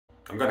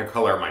I'm gonna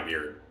color my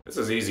beard. This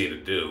is easy to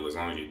do as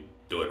long as you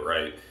do it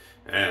right.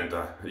 And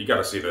you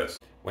gotta see this.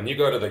 When you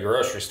go to the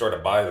grocery store to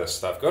buy this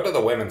stuff, go to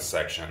the women's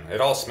section. It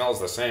all smells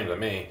the same to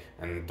me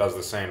and does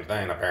the same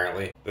thing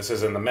apparently. This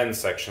is in the men's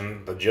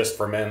section, the just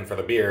for men for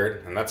the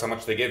beard, and that's how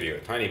much they give you, a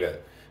tiny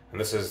bit. And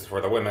this is for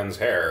the women's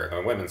hair,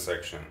 the women's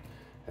section.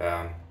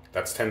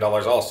 That's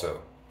 $10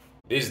 also.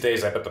 These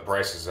days I bet the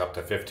price is up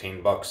to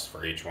 15 bucks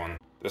for each one.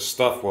 This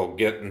stuff will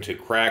get into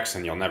cracks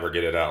and you'll never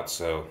get it out,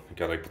 so you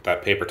gotta put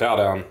that paper towel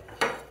down.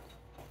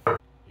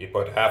 You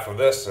put half of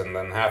this and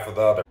then half of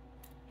the other.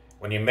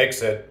 When you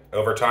mix it,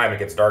 over time it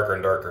gets darker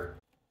and darker.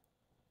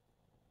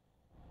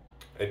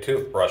 A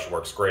toothbrush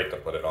works great to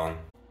put it on.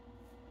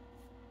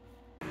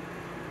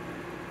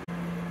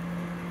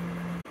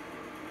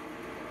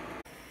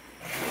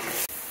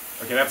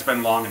 Okay, that's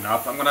been long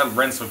enough. I'm gonna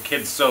rinse with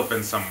kid soap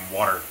in some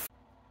water.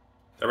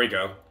 There we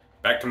go.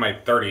 Back to my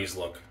 30s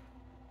look.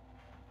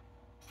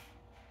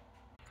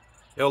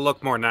 It'll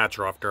look more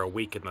natural after a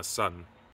week in the sun.